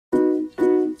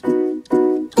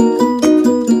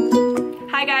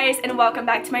guys, and welcome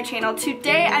back to my channel.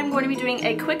 Today I'm going to be doing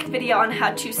a quick video on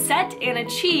how to set and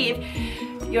achieve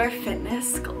your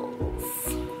fitness goals.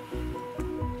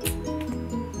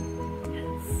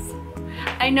 Yes.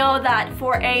 I know that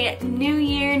for a new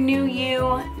year, new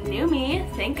you, new me,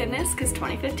 thank goodness, because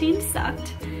 2015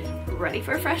 sucked, ready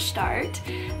for a fresh start,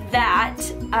 that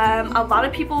a lot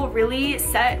of people really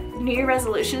set New Year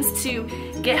resolutions to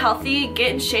get healthy,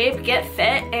 get in shape, get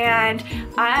fit, and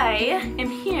I am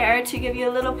here to give you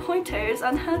little pointers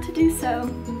on how to do so.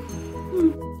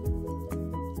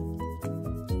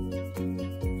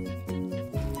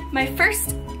 My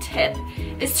first tip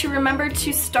is to remember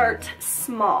to start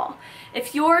small.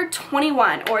 If you're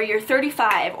 21 or you're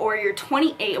 35 or you're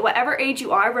 28, whatever age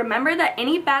you are, remember that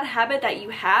any bad habit that you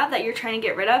have that you're trying to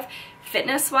get rid of,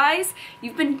 fitness-wise,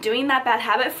 you've been doing that bad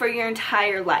habit for your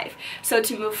entire life. So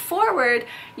to move forward,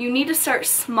 you need to start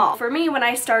small. For me, when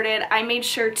I started, I made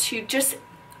sure to just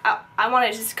I want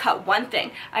to just cut one thing.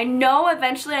 I know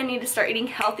eventually I need to start eating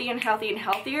healthy and healthy and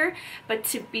healthier, but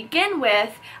to begin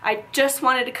with, I just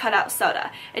wanted to cut out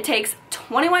soda. It takes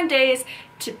 21 days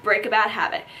to break a bad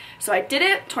habit. So I did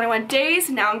it, 21 days,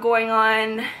 now I'm going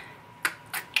on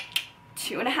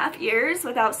 2.5 years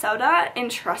without soda,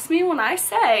 and trust me when I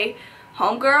say,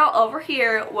 homegirl over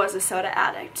here was a soda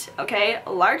addict, okay?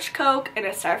 A large Coke in a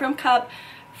styrofoam cup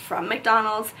from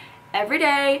McDonald's every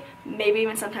day, maybe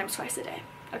even sometimes twice a day.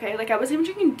 Okay, like I wasn't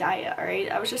even drinking diet, alright?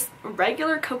 I was just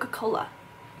regular Coca-Cola.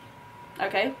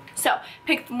 Okay? So,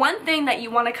 pick one thing that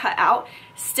you want to cut out,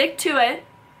 stick to it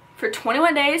for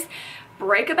 21 days,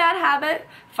 break a bad habit,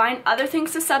 find other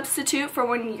things to substitute for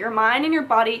when your mind and your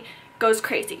body goes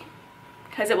crazy.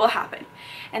 Because it will happen.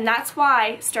 And that's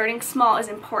why starting small is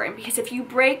important, because if you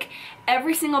break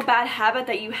every single bad habit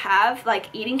that you have, like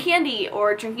eating candy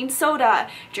or drinking soda,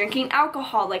 drinking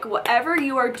alcohol, like whatever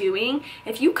you are doing,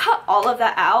 if you cut all of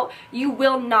that out, you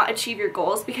will not achieve your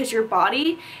goals, because your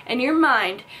body and your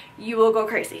mind, you will go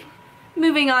crazy.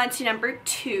 Moving on to number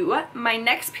 2, my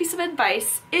next piece of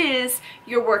advice is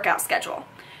your workout schedule.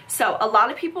 So a lot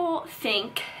of people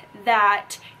think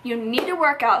that you need to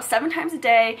work out 7 times a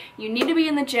day, you need to be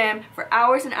in the gym for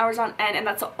hours and hours on end, and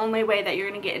that's the only way that you're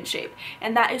going to get in shape.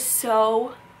 And that is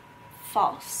so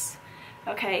false.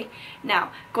 Okay?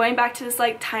 Now, going back to this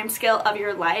like time scale of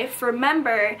your life,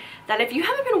 remember that if you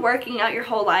haven't been working out your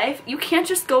whole life, you can't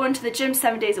just go into the gym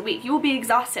 7 days a week. You will be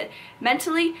exhausted,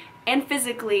 mentally and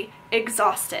physically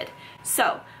exhausted.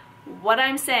 So, what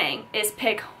I'm saying is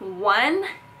pick 1,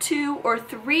 2, or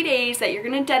 3 days that you're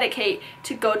going to dedicate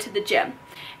to go to the gym.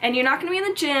 And you're not going to be in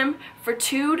the gym for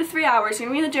 2 to 3 hours. You're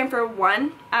going to be in the gym for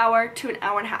 1 hour to an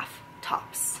hour and a half,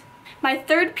 tops. My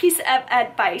third piece of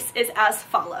advice is as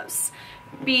follows.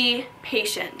 Be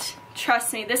patient.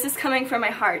 Trust me, this is coming from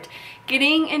my heart.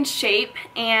 Getting in shape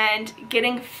and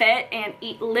getting fit and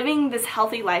living this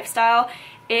healthy lifestyle,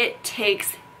 it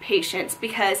takes patience,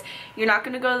 because you're not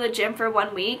going to go to the gym for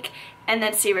 1 week and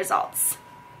then see results.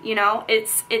 You know,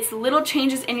 it's little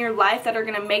changes in your life that are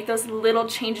going to make those little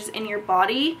changes in your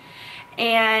body,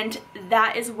 and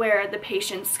that is where the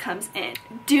patience comes in.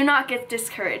 Do not get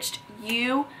discouraged.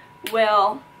 You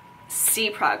will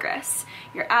see progress.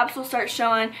 Your abs will start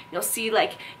showing. You'll see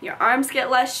like your arms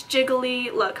get less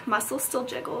jiggly. Look, muscle still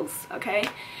jiggles, okay?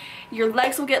 Your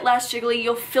legs will get less jiggly.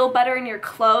 You'll feel better in your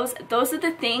clothes. Those are the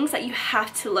things that you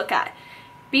have to look at.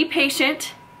 Be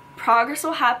patient. Progress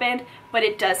will happen, but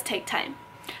it does take time.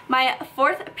 My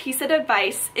fourth piece of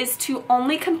advice is to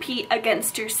only compete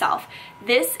against yourself.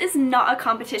 This is not a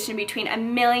competition between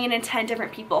 1,010,000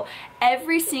 different people.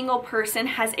 Every single person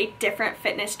has a different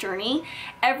fitness journey.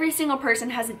 Every single person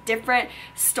has a different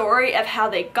story of how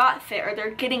they got fit, or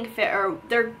they're getting fit, or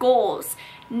their goals.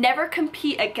 Never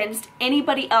compete against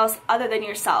anybody else other than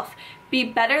yourself. Be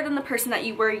better than the person that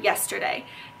you were yesterday.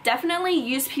 Definitely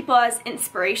use people as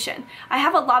inspiration. I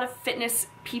have a lot of fitness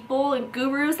people and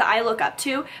gurus that I look up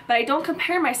to, but I don't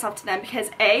compare myself to them, because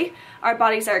A, our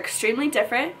bodies are extremely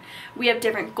different. We have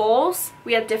different goals.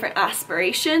 We have different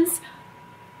aspirations.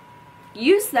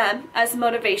 Use them as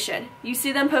motivation. You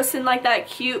see them posting like that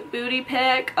cute booty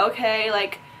pic, okay,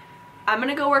 like I'm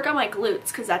gonna go work on my glutes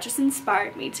because that just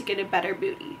inspired me to get a better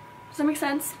booty. Does that make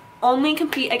sense? Only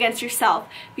compete against yourself.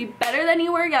 Be better than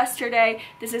you were yesterday.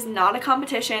 This is not a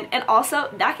competition, and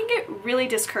also that can get really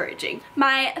discouraging.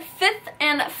 My fifth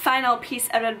and final piece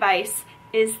of advice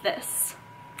is this.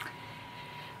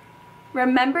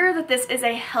 Remember that this is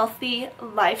a healthy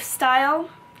lifestyle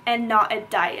and not a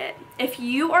diet. If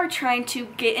you are trying to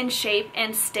get in shape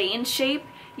and stay in shape,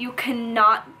 you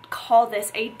cannot call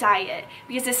this a diet,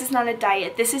 because this is not a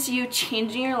diet. This is you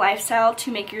changing your lifestyle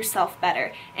to make yourself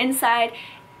better, inside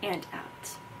and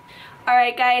out.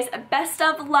 Alright guys, best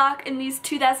of luck in these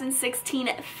 2016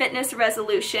 fitness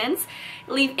resolutions.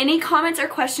 Leave any comments or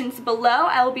questions below.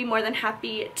 I will be more than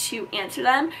happy to answer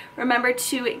them. Remember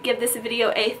to give this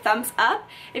video a thumbs up.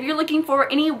 If you're looking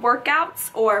for any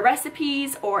workouts or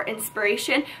recipes or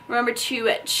inspiration, remember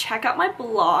to check out my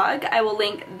blog. I will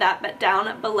link that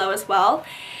down below as well.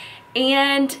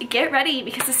 And get ready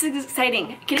because this is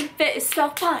exciting. Getting fit is so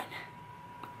fun.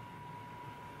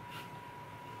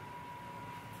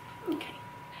 Okay.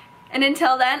 And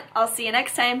until then, I'll see you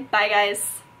next time. Bye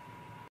guys.